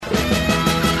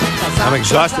I'm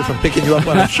exhausted from picking you up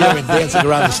on a chair and dancing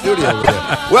around the studio with you.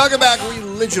 Welcome back.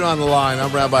 Religion on the Line.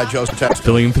 I'm Rabbi Joseph Testa.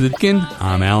 Filling in for the deacon,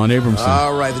 I'm Alan Abramson.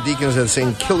 All right, the deacon is at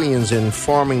St. Killian's in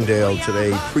Farmingdale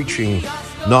today, preaching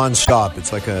nonstop.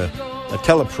 It's like a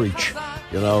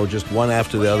telepreach, just one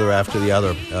after the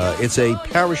other. It's a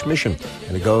parish mission,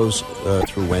 and it goes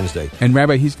through Wednesday. And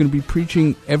Rabbi, he's going to be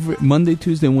preaching every Monday,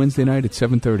 Tuesday, and Wednesday night at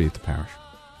 7:30 at the parish.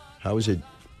 How is it?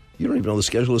 You don't even know the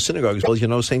schedule of synagogue as well as you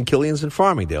know St. Killian's in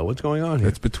Farmingdale. What's going on here?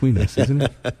 It's between us, isn't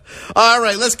it? All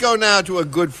right, let's go now to a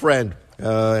good friend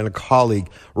and a colleague,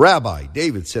 Rabbi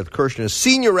David Seth Kirshner,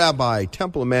 Senior Rabbi,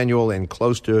 Temple Emmanuel in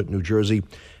Closter, New Jersey,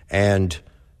 and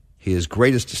his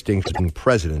greatest distinction, being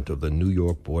president of the New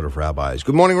York Board of Rabbis.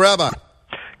 Good morning, Rabbi.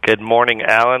 Good morning,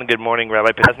 Alan. Good morning,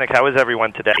 Rabbi Potesnik. How is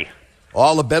everyone today?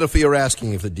 All the better for your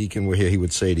asking. If the deacon were here, he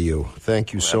would say to you,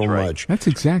 thank you so much. That's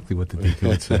exactly what the deacon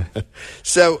would say.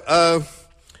 So,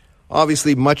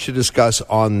 obviously, much to discuss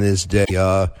on this day.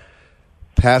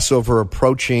 Passover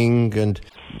approaching, and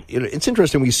it's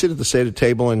interesting. We sit at the Seder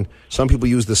table, and some people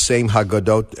use the same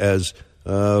Haggadot as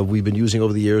we've been using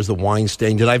over the years, the wine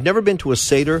stained. And I've never been to a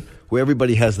Seder where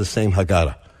everybody has the same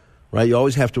Haggadah, right? You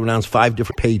always have to announce 5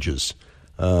 different pages.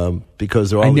 Because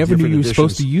they're all I never knew different you were editions.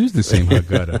 supposed to use the same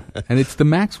Haggadah, and it's the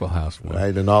Maxwell House one,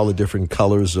 right? And all the different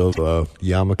colors of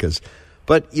yarmulkes.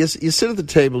 But you sit at the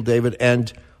table, David,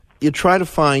 and you try to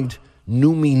find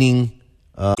new meaning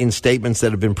in statements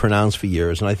that have been pronounced for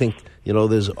years. And I think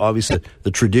there's obviously the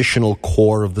traditional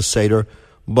core of the Seder.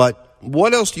 But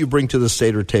what else do you bring to the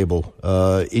Seder table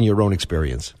in your own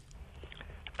experience?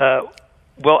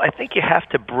 Well, I think you have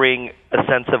to bring a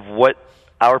sense of what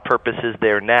our purpose is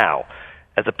there now,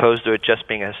 as opposed to it just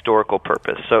being a historical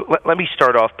purpose. So let me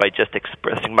start off by just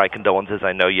expressing my condolences.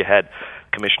 I know you had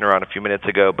Commissioner on a few minutes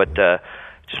ago, but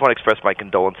just want to express my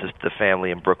condolences to the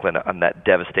family in Brooklyn on that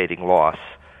devastating loss.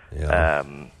 Yeah.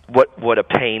 What a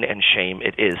pain and shame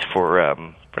it is for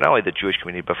not only the Jewish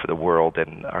community, but for the world,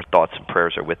 and our thoughts and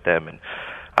prayers are with them. And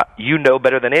you know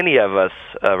better than any of us,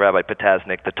 Rabbi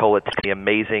Potesnik, the toll it takes the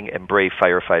amazing and brave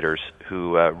firefighters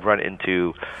who run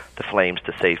into the flames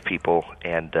to save people,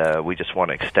 and we just want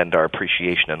to extend our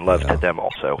appreciation and love to them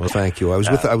also. Well, thank you. I was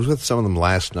with some of them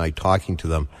last night, talking to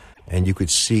them, and you could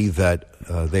see that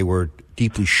they were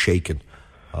deeply shaken.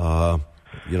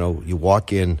 You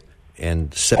walk in,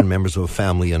 and 7 members of a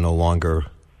family are no longer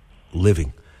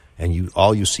living, and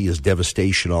all you see is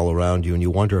devastation all around you, and you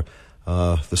wonder.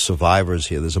 The survivors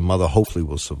here. There's a mother, hopefully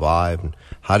will survive. And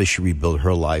how does she rebuild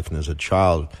her life? And there's a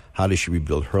child, how does she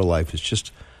rebuild her life? It's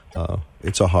just,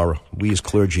 it's a horror. We as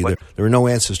clergy, there are no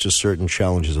answers to certain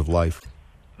challenges of life.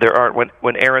 There aren't.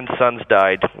 When Aaron's sons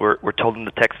died, we're told in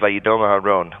the text, Vayidom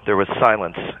Aaron, there was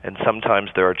silence. And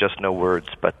sometimes there are just no words,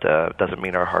 but it doesn't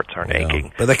mean our hearts aren't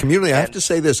aching. But the community, I have to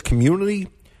say this, community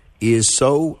is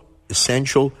so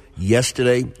essential.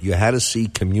 Yesterday, you had to see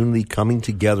community coming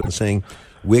together and saying,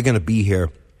 we're going to be here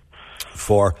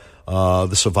for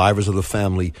the survivors of the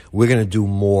family. We're going to do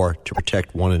more to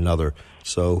protect one another.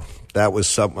 So that was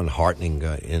something heartening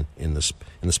in the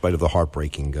spite of the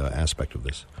heartbreaking aspect of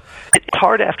this. It's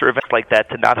hard after events like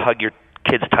that to not hug your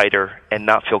kids tighter and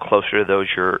not feel closer to those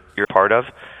you're part of,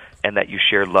 and that you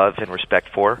share love and respect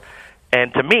for.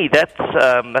 And to me, that's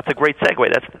a great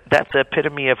segue. That's the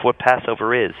epitome of what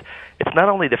Passover is. It's not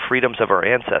only the freedoms of our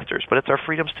ancestors, but it's our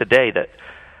freedoms today that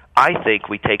I think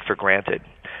we take for granted.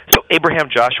 So Abraham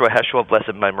Joshua Heschel of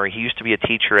blessed memory, he used to be a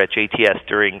teacher at JTS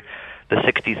during the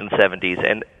 60s and 70s,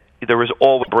 and there was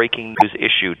always a breaking news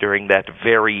issue during that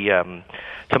very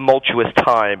tumultuous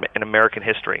time in American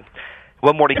history.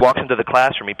 One morning he walks into the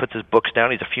classroom, he puts his books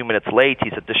down, he's a few minutes late,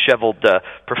 he's a disheveled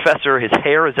professor, his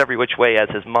hair is every which way as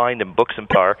his mind and books and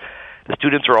power. The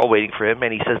students are all waiting for him,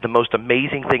 and he says, the most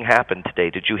amazing thing happened today,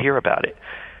 did you hear about it?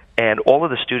 And all of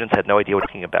the students had no idea what he was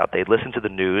talking about. They listened to the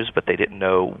news, but they didn't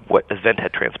know what event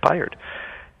had transpired.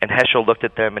 And Heschel looked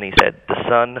at them and he said, the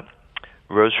sun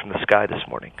rose from the sky this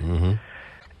morning. Mm-hmm.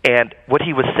 And what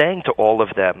he was saying to all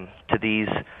of them, to these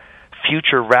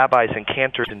future rabbis and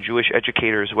cantors and Jewish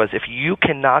educators, was if you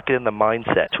cannot get in the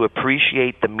mindset to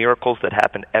appreciate the miracles that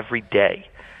happen every day,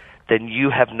 then you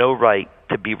have no right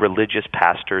to be religious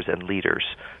pastors and leaders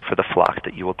for the flock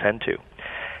that you will tend to.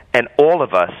 And all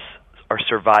of us are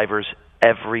survivors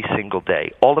every single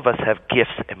day. All of us have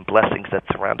gifts and blessings that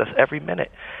surround us every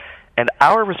minute. And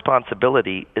our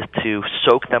responsibility is to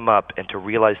soak them up and to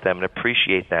realize them and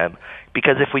appreciate them,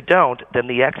 because if we don't, then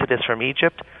the exodus from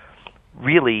Egypt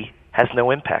really has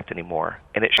no impact anymore,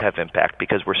 and it should have impact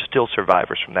because we're still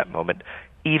survivors from that moment,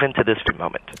 even to this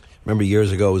moment. Remember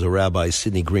years ago, it was a rabbi,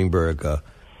 Sidney Greenberg,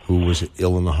 who was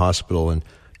ill in the hospital and,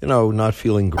 not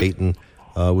feeling great, and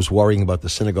was worrying about the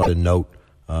synagogue. A note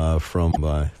from,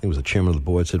 I think it was the chairman of the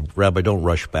board, said, Rabbi, don't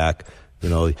rush back. You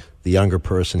know, the younger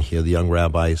person here, the young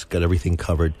rabbi's got everything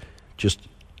covered. Just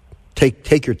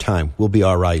take your time. We'll be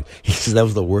all right. He says that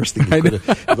was the worst thing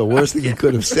you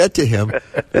could have said to him,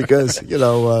 because, you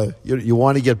know, you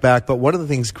want to get back. But one of the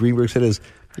things Greenberg said is,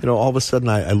 you know, all of a sudden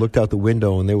I looked out the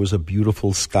window and there was a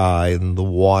beautiful sky and the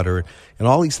water and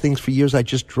all these things for years I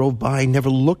just drove by and never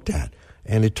looked at.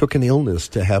 And it took an illness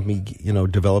to have me, you know,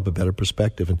 develop a better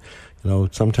perspective. And, you know,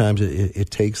 sometimes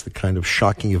it takes the kind of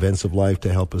shocking events of life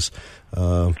to help us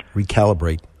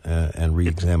recalibrate and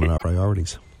re-examine our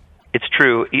priorities. It's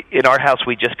true. In our house,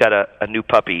 we just got a new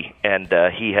puppy, and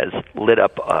he has lit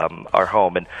up our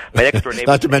home. And my next door neighbor,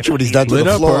 not to mention what he's done to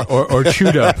the floor, or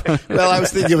chewed up. Well, I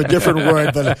was thinking of a different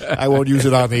word, but I won't use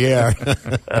it on the air.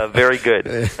 Very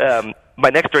good. My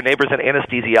next door neighbor is an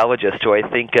anesthesiologist who I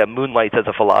think moonlights as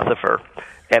a philosopher.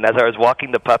 And as I was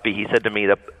walking the puppy, he said to me,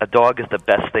 a dog is the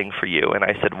best thing for you. And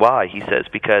I said, why? He says,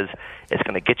 because it's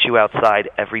going to get you outside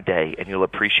every day, and you'll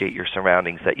appreciate your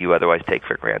surroundings that you otherwise take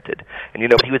for granted. And, you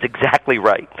know, he was exactly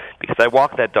right, because I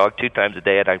walk that dog 2 times a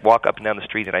day, and I walk up and down the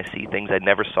street, and I see things I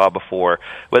never saw before,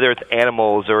 whether it's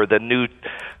animals or the new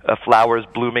flowers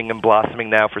blooming and blossoming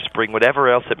now for spring, whatever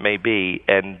else it may be.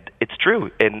 And it's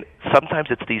true. And sometimes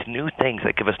it's these new things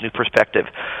that give us new perspective.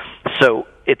 So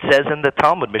it says in the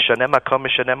Talmud, Mishanem Makom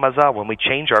Mishanem Mazal, when we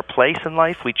change our place in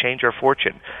life, we change our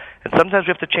fortune. And sometimes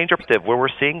we have to change our perspective, where we're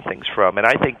seeing things from. And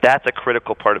I think that's a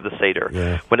critical part of the Seder.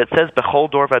 Yeah. When it says, Bechol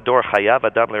dor vador chayav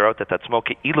adam lerot et atzmo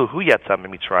ke'ilu hu yatsa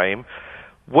miMitzrayim,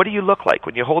 what do you look like?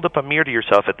 When you hold up a mirror to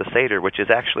yourself at the Seder, which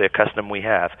is actually a custom we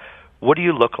have, what do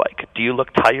you look like? Do you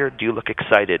look tired? Do you look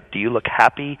excited? Do you look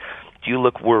happy? Do you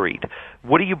look worried?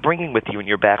 What are you bringing with you in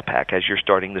your backpack as you're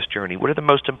starting this journey? What are the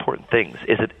most important things?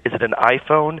 Is it an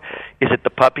iPhone? Is it the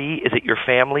puppy? Is it your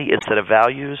family? Is it a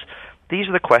values? These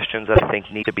are the questions that I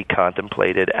think need to be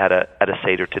contemplated at a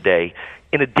Seder today,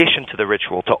 in addition to the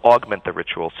ritual, to augment the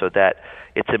ritual so that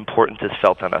its importance is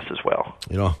felt on us as well.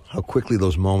 You know, how quickly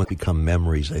those moments become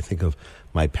memories. I think of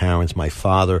my parents, my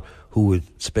father, who would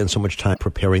spend so much time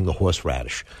preparing the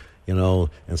horseradish. You know,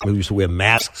 and some used to wear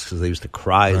masks because they used to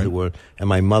cry. Right. And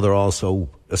my mother also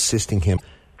assisting him.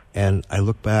 And I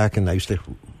look back, and I used to,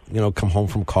 you know, come home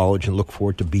from college and look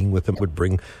forward to being with them. Would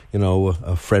bring, you know,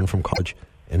 a friend from college,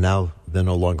 and now they're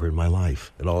no longer in my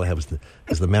life. And all I have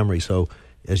is the memory. So,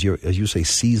 as you say,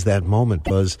 seize that moment,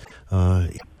 because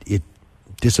it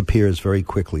disappears very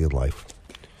quickly in life.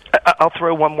 I'll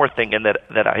throw one more thing in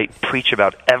that I preach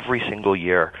about every single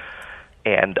year.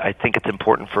 And I think it's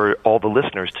important for all the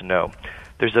listeners to know.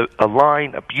 There's a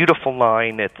line, a beautiful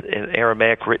line, it's in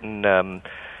Aramaic written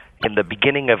in the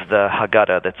beginning of the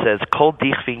Haggadah that says, Kol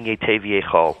dichvin yetev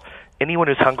yechol. Anyone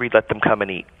who's hungry, let them come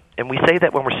and eat. And we say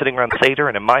that when we're sitting around the Seder,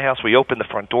 and in my house we open the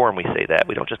front door and we say that.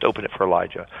 We don't just open it for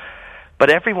Elijah.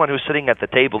 But everyone who's sitting at the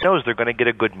table knows they're going to get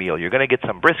a good meal. You're going to get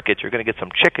some brisket, you're going to get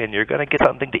some chicken, you're going to get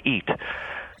something to eat.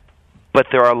 But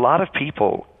there are a lot of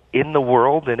people in the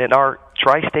world and in our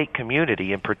tri-state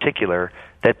community in particular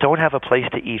that don't have a place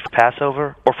to eat for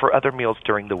Passover or for other meals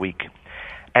during the week.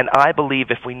 And I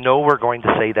believe if we know we're going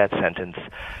to say that sentence,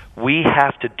 we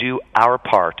have to do our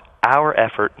part, our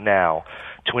effort now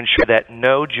to ensure that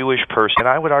no Jewish person, and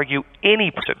I would argue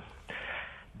any person,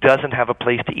 doesn't have a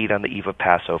place to eat on the eve of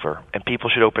Passover. And people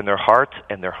should open their hearts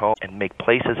and their home and make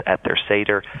places at their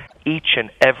Seder each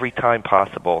and every time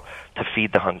possible to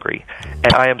feed the hungry.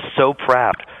 And I am so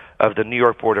proud of the New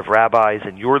York Board of Rabbis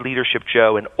and your leadership,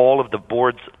 Joe, and all of the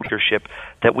board's leadership,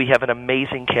 that we have an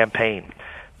amazing campaign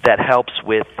that helps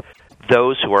with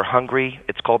those who are hungry.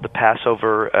 It's called the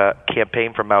Passover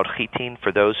campaign for Mount Chitin,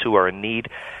 for those who are in need.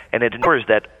 And it ensures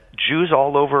that Jews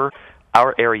all over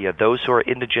our area, those who are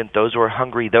indigent, those who are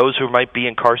hungry, those who might be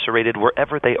incarcerated,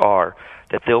 wherever they are,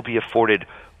 that they'll be afforded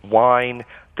wine,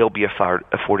 they'll be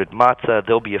afforded matzah,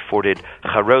 they'll be afforded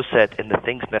charoset, and the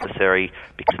things necessary,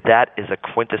 because that is a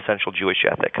quintessential Jewish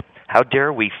ethic. How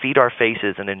dare we feed our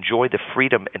faces and enjoy the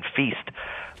freedom and feast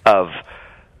of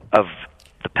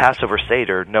the Passover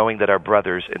Seder, knowing that our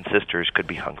brothers and sisters could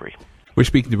be hungry. We're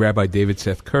speaking to Rabbi David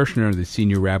Seth Kirshner, the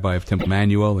senior rabbi of Temple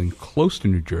Emmanuel in Closter,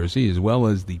 New Jersey, as well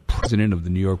as the president of the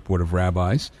New York Board of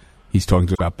Rabbis. He's talking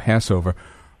to us about Passover.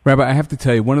 Rabbi, I have to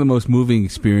tell you, one of the most moving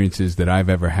experiences that I've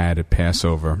ever had at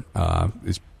Passover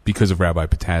is because of Rabbi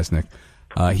Potasnik.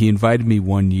 He invited me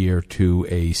one year to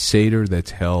a Seder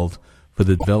that's held for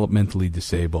the developmentally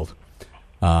disabled.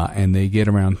 And they get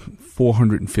around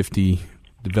 450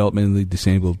 developmentally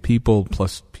disabled people,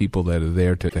 plus people that are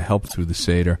there to help through the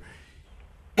Seder.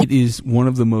 It is one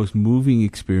of the most moving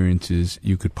experiences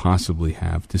you could possibly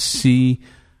have, to see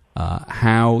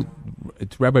how...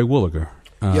 It's Rabbi Wooliger.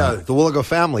 The Walliger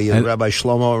family, and Rabbi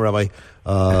Shlomo, Rabbi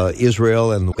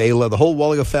Israel, and Layla, the whole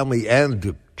Walliger family,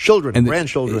 and children and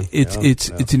grandchildren.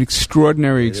 It's an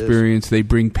extraordinary experience. They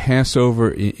bring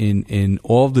Passover in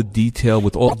all the detail,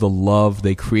 with all the love.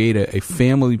 They create a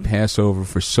family Passover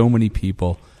for so many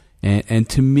people. And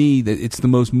to me, it's the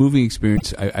most moving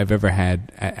experience I've ever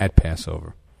had at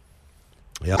Passover.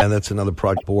 Yeah, and that's another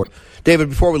project board. David,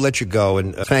 before we let you go,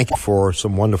 and thank you for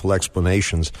some wonderful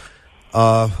explanations,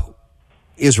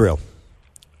 Israel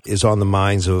is on the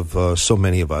minds of so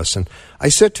many of us. And I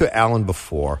said to Alan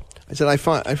before, I said, I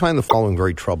find the following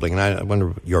very troubling, and I wonder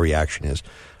what your reaction is.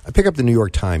 I picked up the New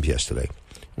York Times yesterday,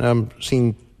 and I'm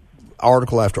seeing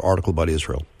article after article about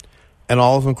Israel, and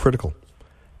all of them critical.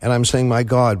 And I'm saying, my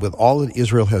God, with all that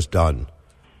Israel has done,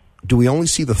 do we only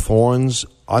see the thorns?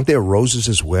 Aren't there roses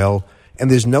as well? And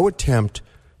there's no attempt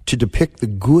to depict the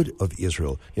good of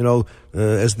Israel. You know,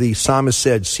 as the psalmist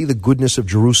said, see the goodness of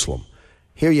Jerusalem.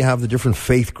 Here you have the different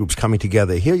faith groups coming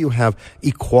together. Here you have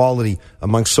equality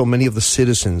amongst so many of the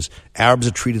citizens. Arabs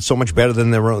are treated so much better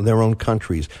than their own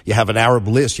countries. You have an Arab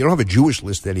list. You don't have a Jewish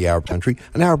list in any Arab country.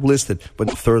 An Arab list but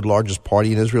the third largest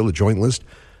party in Israel, the joint list.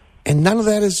 And none of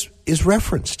that is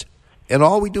referenced. And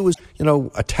all we do is,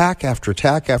 attack after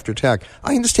attack after attack.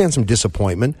 I understand some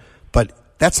disappointment, but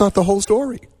that's not the whole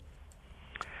story.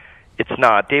 It's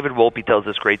not. David Wolpe tells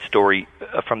this great story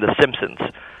from The Simpsons,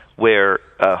 where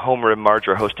Homer and Marge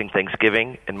are hosting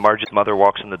Thanksgiving, and Marge's mother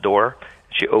walks in the door.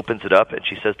 She opens it up, and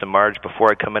she says to Marge,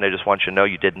 "Before I come in, I just want you to know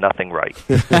you did nothing right."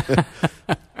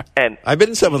 And I've been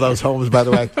in some of those homes, by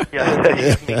the way.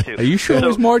 Yeah, me too. Are you sure it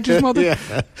was Marge's mother?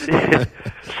 Yeah.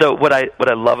 So what I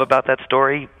love about that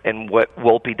story, and what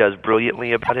Wolpe does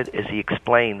brilliantly about it, is he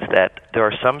explains that there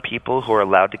are some people who are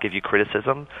allowed to give you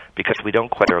criticism because we don't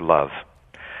quite our love.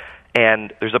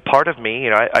 And there's a part of me,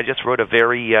 I just wrote a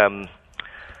very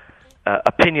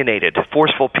opinionated,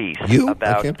 forceful piece. About,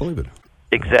 I can't believe it.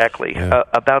 Exactly. Yeah.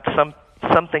 About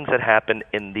some things that happened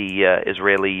in the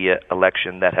Israeli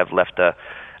election that have left a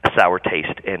sour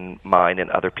taste in mine and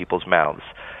other people's mouths.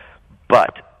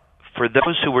 But for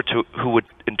those who would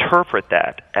interpret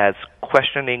that as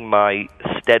questioning my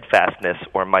steadfastness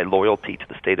or my loyalty to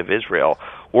the state of Israel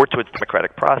or to its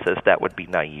democratic process, that would be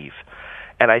naive.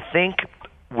 And I think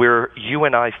where you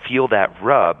and I feel that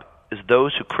rub is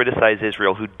those who criticize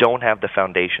Israel who don't have the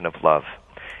foundation of love.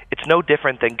 It's no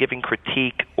different than giving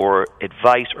critique or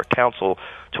advice or counsel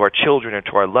to our children or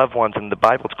to our loved ones. In the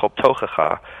Bible, it's called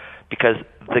tochacha, because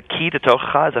the key to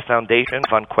tochacha is a foundation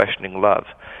of unquestioning love.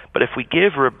 But if we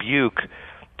give rebuke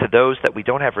to those that we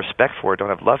don't have respect for, don't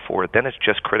have love for, then it's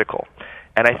just critical.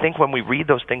 And I think when we read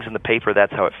those things in the paper,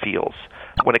 that's how it feels.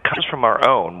 When it comes from our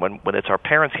own, when it's our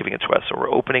parents giving it to us, or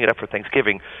we're opening it up for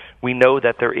Thanksgiving, we know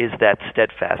that there is that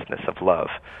steadfastness of love.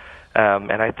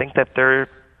 And I think that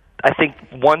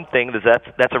one thing is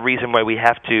that's a reason why we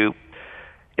have to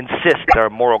insist that our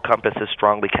moral compass is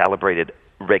strongly calibrated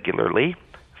regularly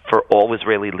for all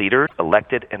Israeli leaders,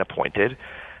 elected and appointed.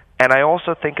 And I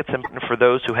also think it's important for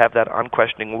those who have that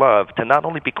unquestioning love to not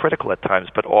only be critical at times,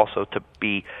 but also to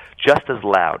be just as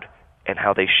loud in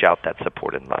how they shout that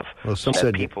support and love, so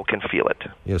that people can feel it.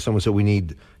 Yeah, someone said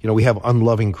we have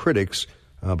unloving critics,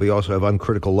 but we also have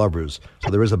uncritical lovers.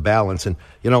 So there is a balance. And,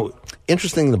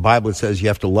 interesting in the Bible, it says you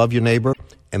have to love your neighbor,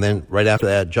 and then right after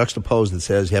that, juxtaposed, it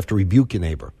says you have to rebuke your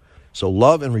neighbor. So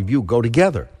love and rebuke go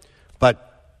together.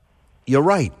 But you're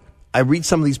right. I read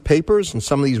some of these papers and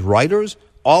some of these writers,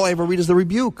 all I ever read is the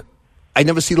rebuke. I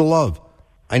never see the love.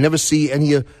 I never see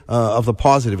any of the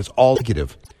positive. It's all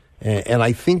negative. And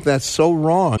I think that's so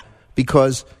wrong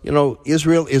because,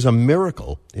 Israel is a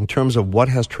miracle in terms of what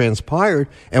has transpired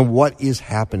and what is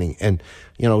happening. And,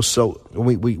 so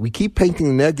we keep painting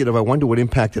the negative. I wonder what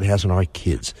impact it has on our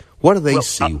kids. What do they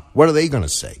see? What are they going to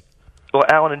say? Well,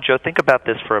 Alan and Joe, think about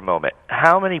this for a moment.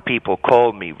 How many people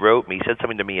called me, wrote me, said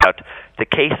something to me about the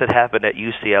case that happened at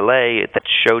UCLA that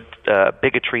showed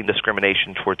bigotry and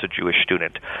discrimination towards a Jewish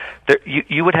student?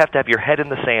 You would have to have your head in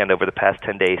the sand over the past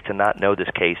 10 days to not know this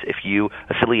case if you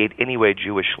affiliate any way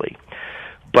Jewishly.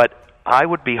 But I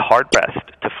would be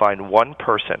hard-pressed to find one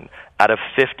person out of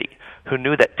 50 who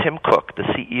knew that Tim Cook, the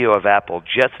CEO of Apple,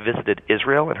 just visited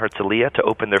Israel and Herzliya to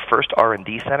open their first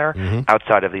R&D center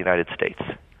outside of the United States.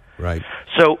 Right.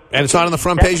 So, and it's not on the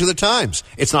front page of the Times.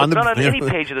 It's not on any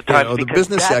page of the Times. The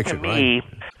business section, right?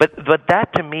 But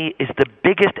that to me is the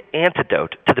biggest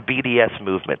antidote to the BDS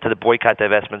movement, to the boycott,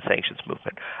 divestment, sanctions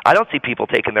movement. I don't see people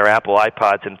taking their Apple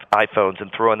iPods and iPhones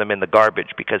and throwing them in the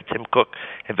garbage because Tim Cook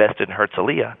invested in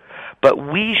Herzliya. But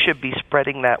we should be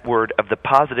spreading that word of the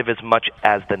positive as much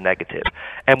as the negative.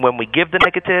 And when we give the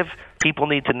negative, people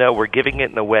need to know we're giving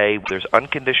it in a way where there's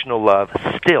unconditional love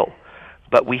still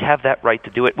but we have that right to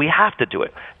do it. We have to do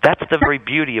it. That's the very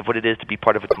beauty of what it is to be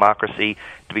part of a democracy,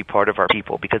 to be part of our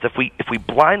people. Because if we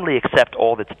blindly accept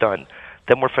all that's done,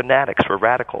 then we're fanatics, we're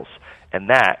radicals, and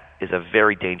that is a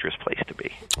very dangerous place to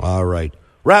be. All right.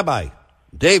 Rabbi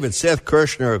David Seth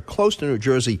Kirshner, Closter, New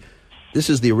Jersey. This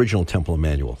is the original Temple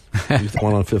Emmanuel. The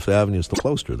one on Fifth Avenue is the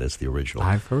Closter. That's the original.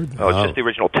 I've heard that. Oh, it's just the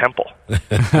original temple.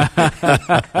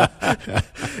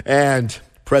 And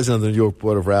president of the New York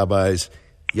Board of Rabbis.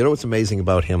 You know what's amazing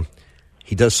about him?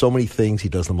 He does so many things. He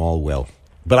does them all well.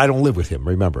 But I don't live with him,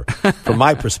 remember. From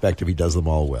my perspective, he does them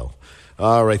all well.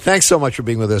 All right. Thanks so much for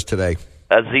being with us today.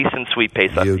 Aziz and sweet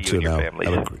Pesach to you too and your now. families.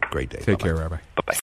 Have a great day. Take Bye-bye. care, Rabbi. Bye-bye.